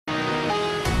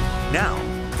Now,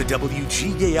 the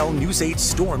WGAL News 8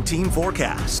 Storm Team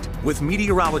forecast with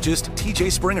meteorologist TJ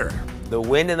Springer. The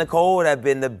wind and the cold have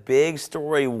been the big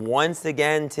story once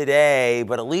again today,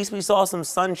 but at least we saw some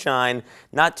sunshine,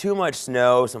 not too much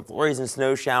snow, some flurries and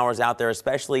snow showers out there,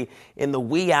 especially in the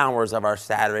wee hours of our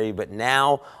Saturday. But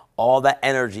now all that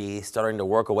energy starting to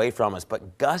work away from us.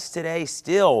 But gusts today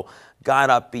still got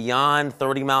up beyond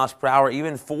 30 miles per hour,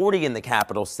 even 40 in the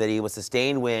capital city with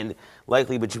sustained wind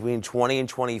likely between 20 and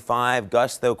 25.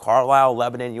 Gusts though, Carlisle,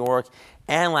 Lebanon, York,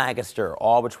 and Lancaster,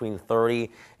 all between 30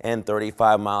 and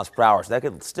 35 miles per hour. So that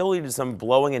could still lead to some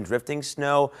blowing and drifting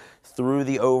snow through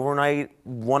the overnight.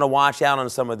 Want to watch out on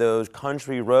some of those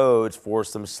country roads for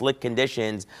some slick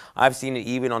conditions. I've seen it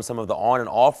even on some of the on and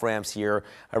off ramps here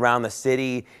around the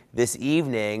city this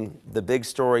evening. The big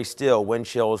story still, wind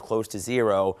chills close to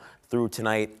zero through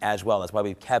tonight as well. That's why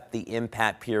we've kept the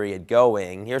impact period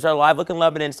going. Here's our live look in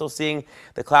Lebanon, still seeing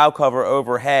the cloud cover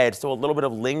overhead, still a little bit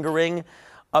of lingering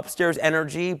upstairs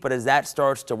energy, but as that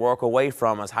starts to work away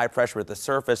from us, high pressure at the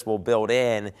surface will build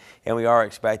in, and we are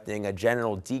expecting a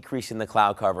general decrease in the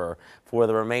cloud cover for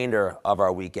the remainder of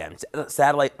our weekend.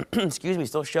 Satellite, excuse me,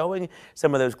 still showing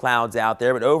some of those clouds out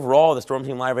there, but overall, the Storm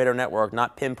Team Live Radar Network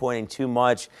not pinpointing too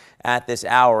much at this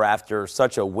hour after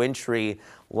such a wintry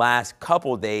last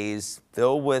couple days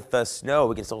filled with snow.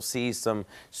 We can still see some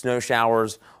snow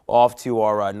showers off to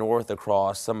our north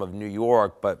across some of New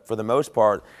York, but for the most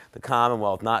part, the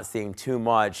Commonwealth not seeing too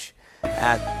much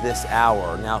at this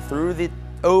hour. Now through the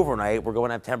overnight, we're going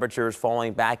to have temperatures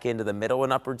falling back into the middle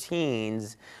and upper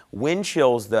teens. Wind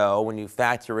chills, though, when you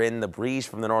factor in the breeze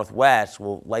from the northwest,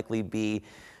 will likely be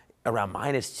around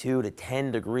 -2 to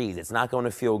 10 degrees. It's not going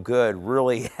to feel good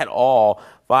really at all.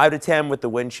 5 to 10 with the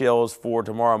wind chills for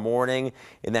tomorrow morning.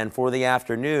 And then for the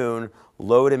afternoon,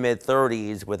 low to mid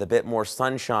 30s with a bit more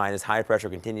sunshine as high pressure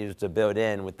continues to build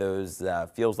in with those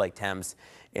feels like temps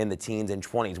in the teens and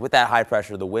 20s. With that high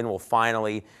pressure, the wind will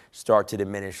finally start to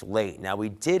diminish late. Now we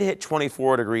did hit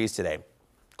 24 degrees today.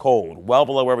 Cold, well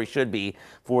below where we should be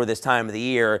for this time of the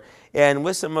year. And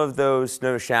with some of those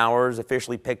snow showers,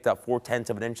 officially picked up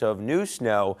 4/10 of an inch of new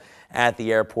snow at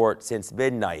the airport since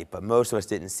midnight. But most of us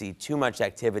didn't see too much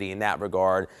activity in that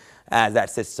regard as that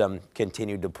system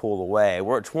continued to pull away.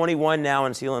 We're at 21 now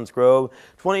in Selinsgrove,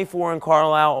 24 in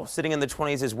Carlisle, sitting in the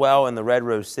 20s as well in the Red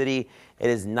Rose City. It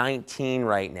is 19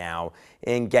 right now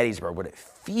in Gettysburg, but it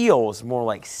feels more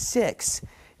like 6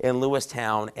 in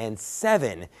Lewistown and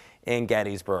 7 in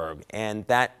Gettysburg, and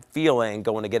that feeling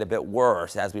going to get a bit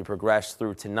worse as we progress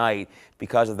through tonight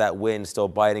because of that wind still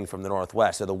biting from the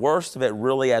northwest. So the worst of it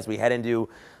really as we head into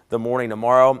the morning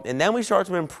tomorrow, and then we start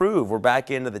to improve. We're back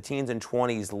into the teens and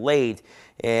 20s late,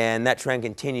 and that trend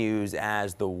continues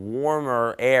as the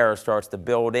warmer air starts to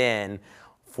build in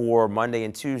for Monday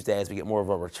and Tuesday as we get more of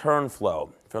a return flow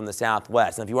from the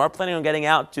southwest. And if you are planning on getting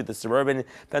out to the Suburban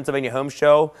Pennsylvania Home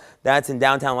Show, that's in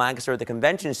downtown Lancaster at the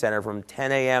Convention Center from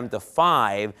 10 a.m. to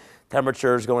 5.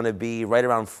 Temperatures going to be right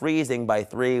around freezing by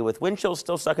 3, with wind chills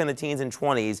still stuck in the teens and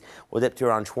 20s. We'll dip to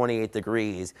around 28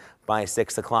 degrees by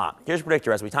 6 o'clock. Here's a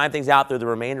predictor as we time things out through the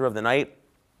remainder of the night.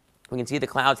 We can see the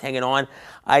clouds hanging on.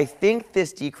 I think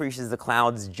this decreases the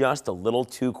clouds just a little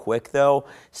too quick, though.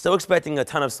 Still expecting a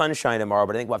ton of sunshine tomorrow,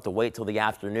 but I think we'll have to wait till the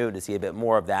afternoon to see a bit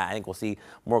more of that. I think we'll see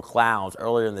more clouds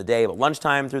earlier in the day, but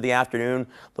lunchtime through the afternoon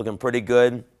looking pretty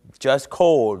good. Just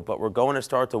cold, but we're going to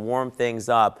start to warm things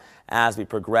up as we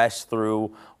progress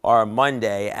through our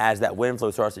Monday as that wind flow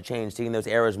starts to change. Seeing those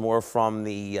areas more from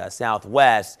the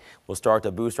southwest will start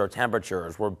to boost our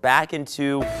temperatures. We're back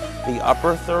into the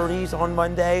upper 30s on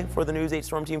Monday for the News 8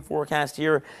 Storm Team forecast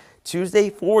here. Tuesday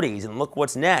 40s, and look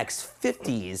what's next,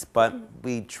 50s, but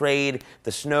we trade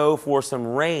the snow for some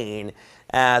rain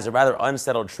as a rather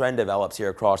unsettled trend develops here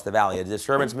across the valley. A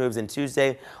disturbance moves in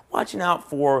Tuesday, watching out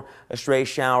for a stray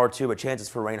shower or two, but chances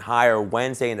for rain higher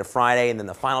Wednesday into Friday, and then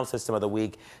the final system of the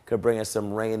week could bring us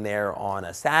some rain there on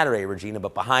a Saturday, Regina,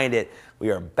 but behind it, we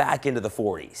are back into the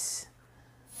 40s.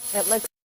 It looks